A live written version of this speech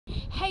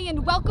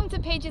and welcome to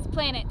Paige's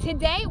Planet.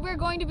 Today we're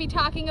going to be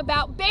talking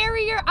about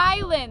barrier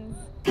islands.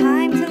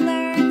 Time to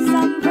learn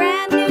some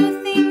brand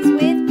new things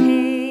with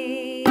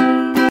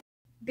Paige.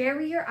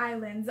 Barrier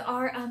islands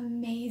are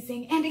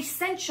amazing and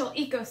essential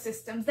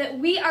ecosystems that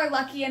we are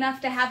lucky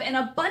enough to have an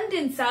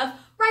abundance of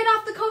right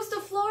off the coast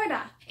of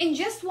Florida. In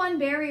just one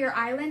barrier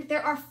island,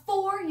 there are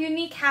 4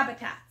 unique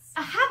habitats.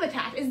 A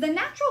habitat is the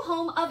natural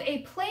home of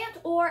a plant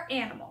or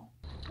animal.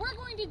 We're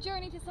going to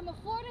journey to some of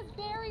Florida's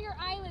barrier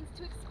islands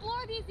to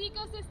explore these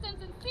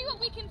ecosystems and see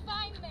what we can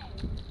find there.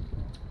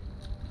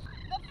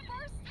 The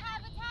first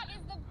habitat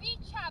is the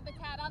beach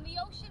habitat on the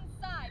ocean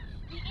side.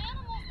 The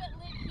animals that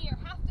live here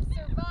have to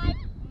survive,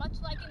 much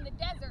like in the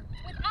desert,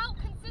 without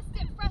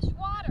consistent fresh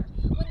water.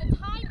 When the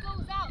tide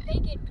goes out, they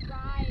get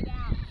dried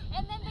out.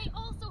 And then they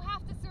also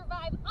have to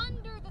survive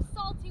under the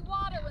salty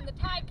water when the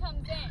tide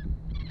comes in.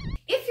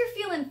 If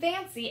you're feeling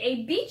fancy,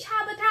 a beach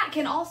habitat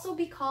can also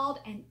be called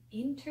an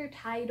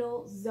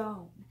intertidal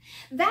zone.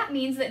 That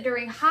means that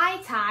during high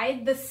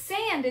tide, the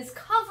sand is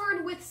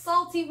covered with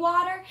salty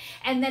water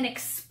and then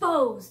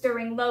exposed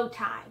during low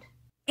tide.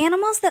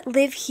 Animals that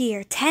live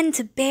here tend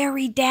to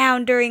bury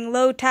down during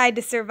low tide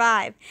to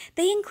survive.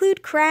 They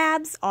include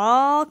crabs,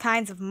 all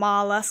kinds of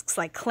mollusks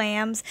like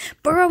clams,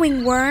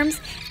 burrowing worms,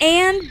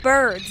 and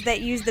birds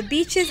that use the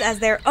beaches as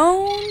their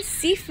own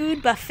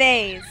seafood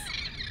buffets.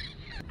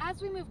 As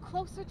we move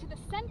closer to the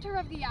center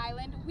of the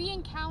island, we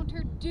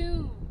encounter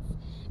dunes.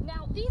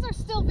 Now, these are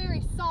still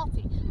very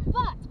salty,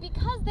 but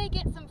because they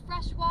get some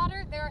fresh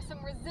water, there are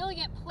some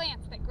resilient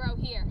plants that grow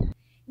here.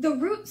 The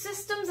root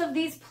systems of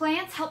these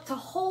plants help to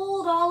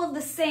hold all of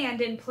the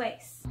sand in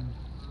place.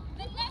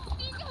 The next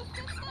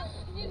ecosystem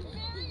is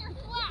barrier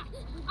flats.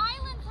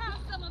 Islands have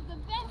some of the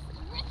best,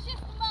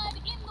 richest mud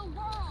in the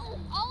world.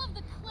 All of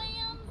the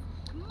clams,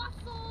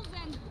 mussels,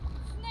 and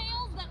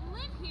snails that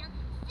live here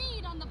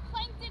feed on the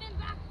plankton and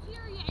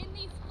bacteria in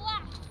these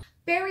flats.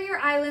 Barrier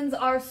islands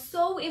are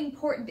so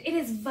important, it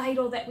is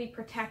vital that we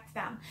protect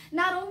them.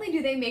 Not only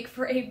do they make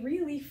for a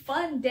really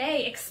fun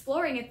day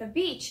exploring at the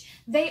beach,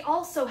 they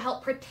also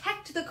help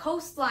protect the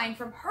coastline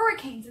from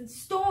hurricanes and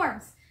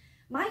storms.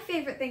 My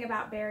favorite thing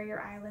about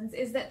barrier islands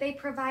is that they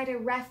provide a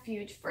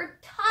refuge for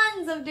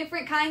tons of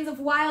different kinds of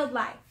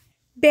wildlife.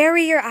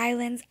 Barrier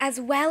islands, as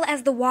well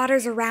as the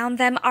waters around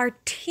them, are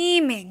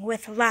teeming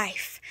with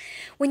life.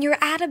 When you're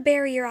at a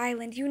barrier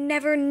island, you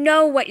never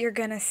know what you're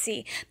gonna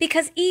see,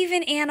 because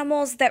even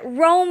animals that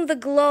roam the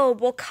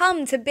globe will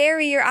come to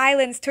barrier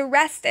islands to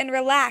rest and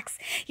relax.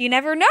 You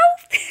never know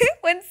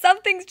when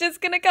something's just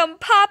gonna come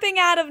popping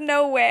out of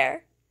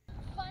nowhere.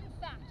 Fun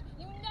fact,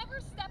 you never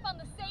step on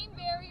the same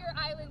barrier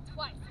island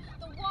twice.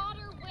 The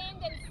water,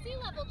 wind, and sea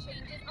level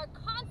changes are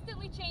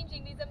constantly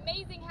changing these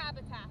amazing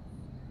habitats.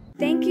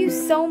 Thank you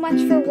so much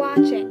for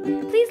watching.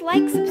 Please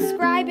like,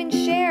 subscribe, and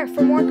share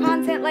for more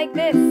content like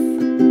this.